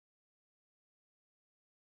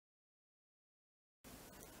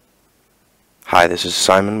Hi, this is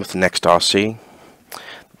Simon with neXt.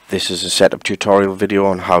 This is a setup tutorial video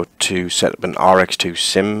on how to set up an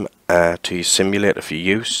RX2SIM to your simulator for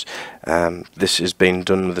use. This is being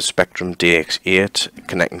done with a Spectrum DX8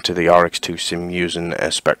 connecting to the RX2SIM using a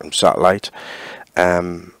Spectrum satellite.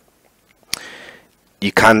 You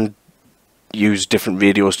can use different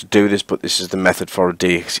radios to do this, but this is the method for a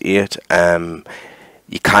DX8.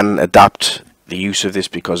 You can adapt the use of this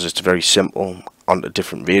because it's very simple onto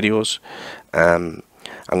different radios. I'm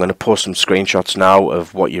going to post some screenshots now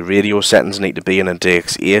of what your radio settings need to be in a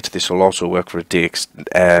DX8. This will also work for a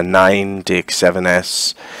DX9,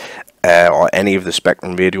 DX7S, or any of the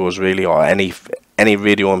Spectrum radios really, or any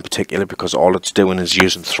radio in particular, because all it's doing is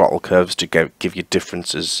using throttle curves to give you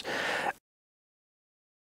differences.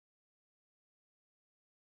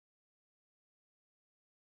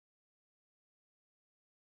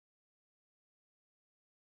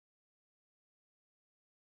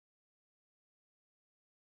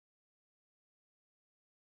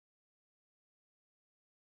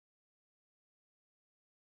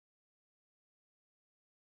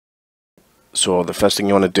 So the first thing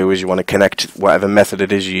you want to do is you want to connect whatever method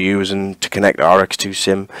it is you're using to connect the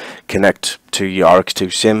RX2SIM. Connect to your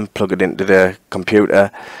RX2SIM, plug it into the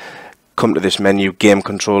computer, come to this menu, game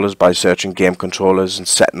controllers, by searching game controllers and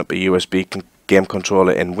setting up a USB game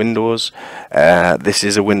controller in Windows. This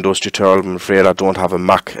is a Windows tutorial, I'm afraid. I don't have a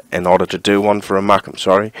Mac in order to do one for a Mac, I'm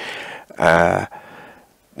sorry.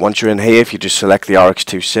 Once you're in here, if you just select the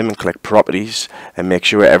RX2SIM and click properties and make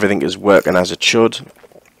sure everything is working as it should.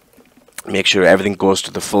 Make sure everything goes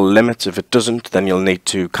to the full limits. If it doesn't, then you'll need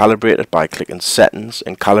to calibrate it by clicking settings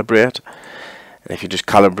and calibrate. And if you just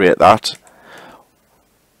calibrate that,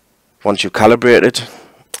 once you've calibrated,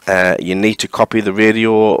 you need to copy the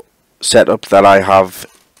radio setup that I have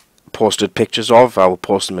posted pictures of. I will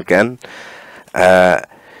post them again.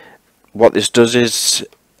 What this does is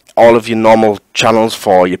all of your normal channels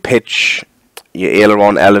for your pitch, your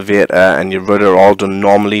aileron, elevator and your rudder are all done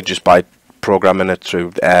normally just by programming it through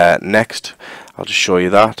neXt. I'll just show you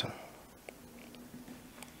that.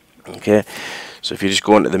 Okay, so if you just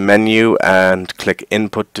go into the menu and click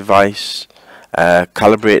input device,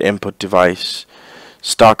 calibrate input device,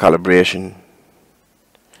 start calibration,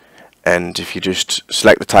 and if you just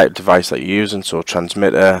select the type of device that you're using, so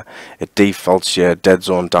transmitter, it defaults your dead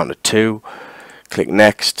zone down to 2. Click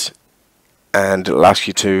next, and it'll ask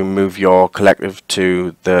you to move your collective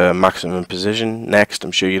to the maximum position. Next,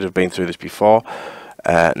 I'm sure you'd have been through this before.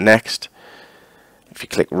 Next, if you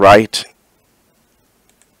click right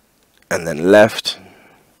and then left,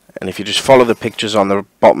 and if you just follow the pictures on the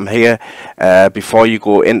bottom here, before you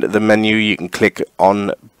go into the menu you can click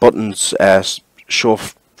on buttons, show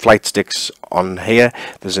flight sticks on here.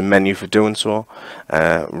 There's a menu for doing so.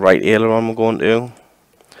 Right aileron we're going to,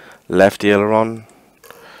 left aileron,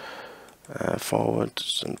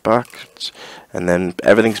 forwards and backwards, and then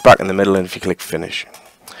everything's back in the middle, and if you click finish.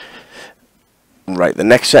 Right, the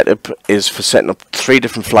next setup is for setting up 3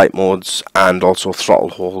 different flight modes and also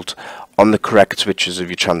throttle hold on the correct switches of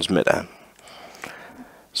your transmitter.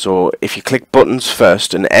 So if you click buttons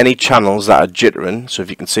first, and any channels that are jittering, so if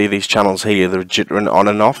you can see these channels here, they're jittering on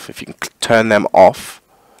and off, if you can turn them off,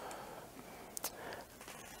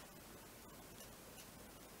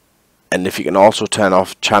 and if you can also turn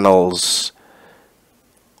off channels,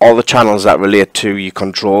 all the channels that relate to your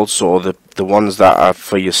controls, so the ones that are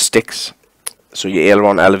for your sticks, so your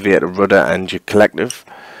aileron, elevator, rudder and your collective.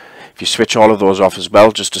 If you switch all of those off as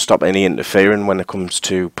well, just to stop any interfering when it comes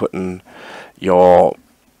to putting your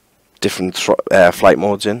different flight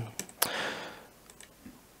modes in.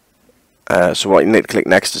 So what you need to click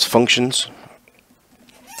next is functions.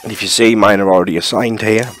 And if you see, mine are already assigned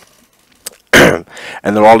here.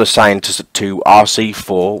 And they're all assigned to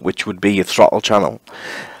RC4, which would be your throttle channel.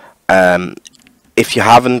 If you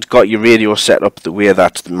haven't got your radio set up the way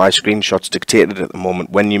that my screenshot's dictated at the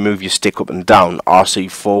moment, when you move your stick up and down,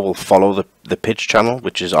 RC4 will follow the pitch channel,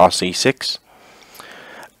 which is RC6.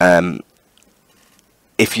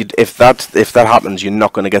 If that happens, you're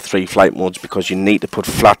not going to get 3 flight modes, because you need to put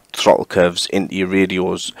flat throttle curves into your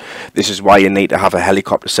radios. This is why you need to have a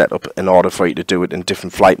helicopter set up in order for you to do it in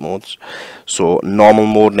different flight modes. So normal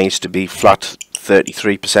mode needs to be flat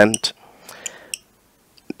 33%.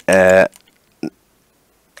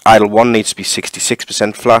 Idle 1 needs to be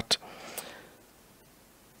 66% flat.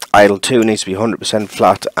 Idle 2 needs to be 100%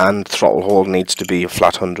 flat, and throttle hold needs to be a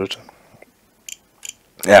flat 100.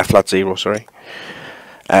 Flat 0, sorry.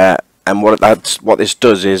 And what this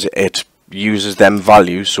does is it uses them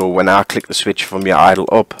values, so when I click the switch from your idle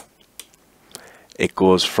up, it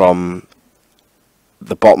goes from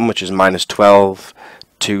the bottom, which is -12,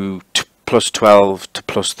 to plus 12 to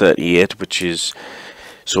plus 38, which is,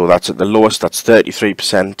 so that's at the lowest, that's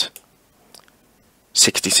 33%,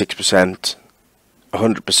 66%,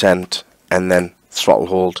 100%, and then throttle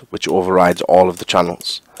hold, which overrides all of the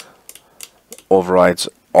channels, overrides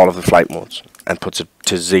all of the flight modes, and puts it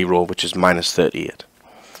to 0, which is minus 38.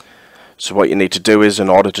 So what you need to do is, in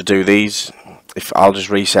order to do these, if I'll just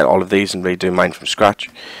reset all of these and redo mine from scratch.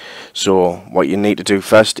 So what you need to do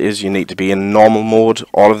first is you need to be in normal mode,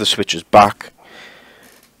 all of the switches back,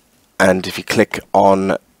 and if you click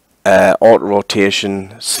on auto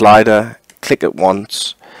rotation slider, click it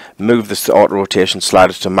once, move this auto rotation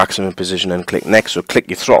slider to maximum position and click next. So click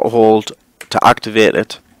your throttle hold to activate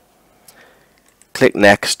it, click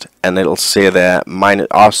next, and it'll say there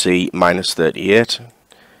RC minus 38.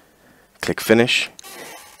 Click finish.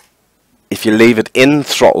 If you leave it in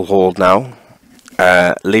throttle hold now,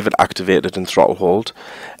 leave it activated in throttle hold,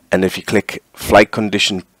 and if you click flight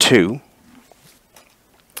condition 2,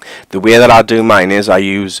 the way that I do mine is I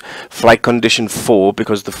use flight condition 4,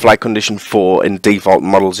 because the flight condition 4 in default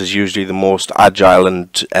models is usually the most agile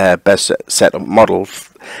and best setup model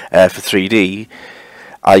for 3D.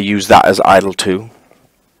 I use that as idle 2.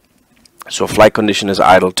 So flight condition is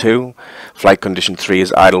idle 2, flight condition 3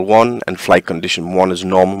 is idle 1, and flight condition 1 is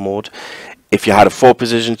normal mode. If you had a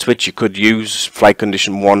 4-position switch, you could use flight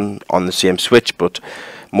condition 1 on the same switch, but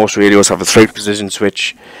most radios have a 3-position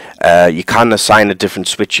switch. You can assign a different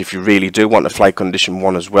switch if you really do want a flight condition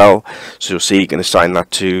 1 as well. So you'll see you can assign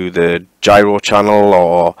that to the gyro channel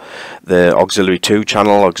or the auxiliary 2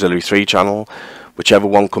 channel, auxiliary 3 channel, whichever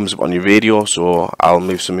one comes up on your radio. So I'll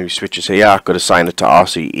move some of these switches here. I could assign it to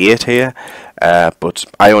RC8 here, but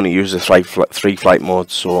I only use the 3 flight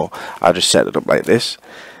modes, so I just set it up like this.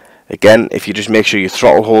 Again, if you just make sure your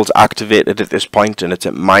throttle hold's activated at this point and it's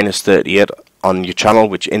at minus 38 on your channel,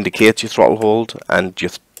 which indicates your throttle hold and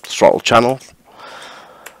your throttle channel.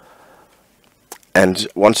 And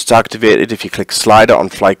once it's activated, if you click slider on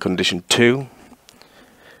flight condition 2,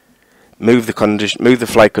 move the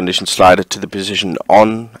flight condition slider to the position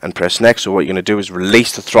on and press next. So what you're going to do is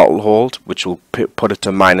release the throttle hold, which will put it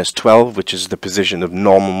to minus 12, which is the position of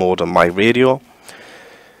normal mode on my radio.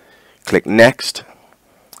 Click next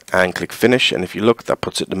and click finish, and if you look, that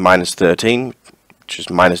puts it to minus 13, which is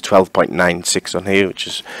minus 12.96 on here, which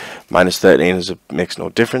is minus 13, makes no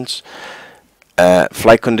difference.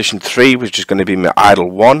 Flight condition 3, which is going to be my idle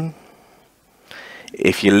 1.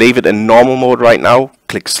 If you leave it in normal mode right now,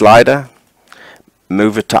 click slider,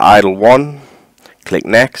 move it to idle 1, click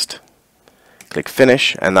next, click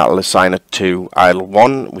finish, and that will assign it to idle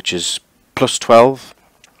 1, which is plus 12.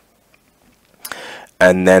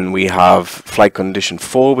 And then we have flight condition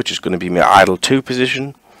 4, which is going to be my idle 2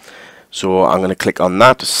 position. So I'm going to click on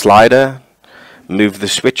that slider, move the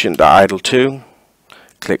switch into idle 2,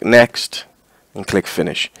 click next, and click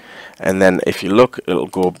finish. And then if you look, it'll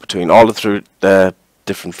go between all the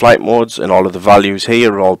different flight modes, and all of the values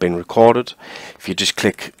here are all being recorded. If you just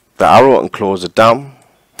click the arrow and close it down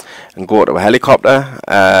and go to a helicopter,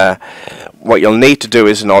 what you'll need to do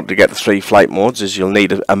is, in order to get the 3 flight modes, is you'll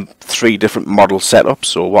need 3 different model setups.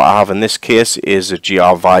 So what I have in this case is a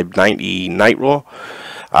GR Vibe 90 Nitro.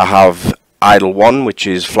 I have idle 1, which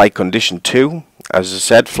is flight condition 2. As I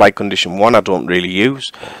said, flight condition 1 I don't really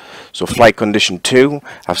use. So flight condition 2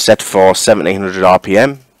 I've set for 1700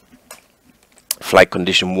 RPM. Flight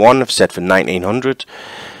condition 1 I've set for 1900.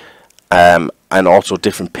 And also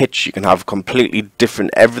different pitch. You can have completely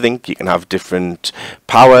different everything. You can have different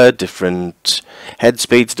power, different head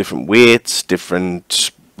speeds, different weights,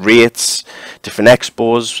 different rates, different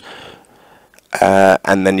expos,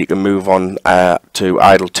 and then you can move on to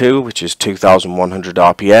idle 2, which is 2100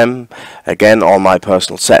 RPM. Again, all my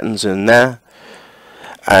personal settings in there,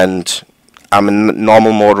 and I'm in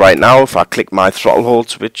normal mode right now. If I click my throttle hold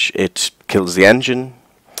switch, it kills the engine.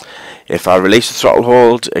 If I release the throttle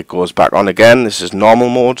hold, it goes back on again. This is normal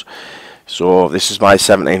mode. So this is my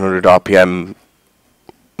 1700 RPM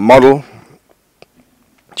model,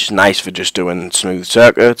 which is nice for just doing smooth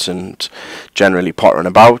circuits and generally pottering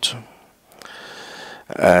about.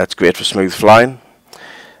 It's great for smooth flying.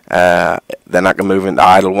 Then I can move into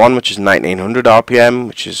idle 1, which is 1900 RPM,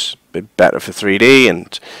 which is a bit better for 3D,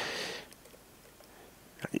 and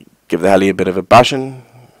give the heli a bit of a bashing,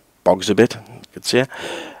 bogs a bit, you can see.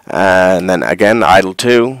 And then again, idle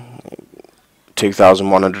 2,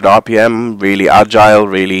 2100 RPM, really agile,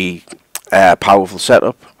 really powerful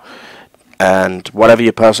setup. And whatever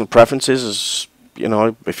your personal preference is, you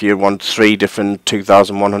know, if you want 3 different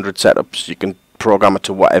 2100 setups, you can program it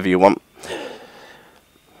to whatever you want.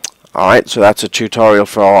 Alright, so that's a tutorial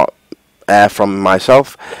for from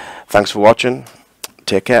myself. Thanks for watching.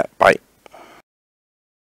 Take care. Bye.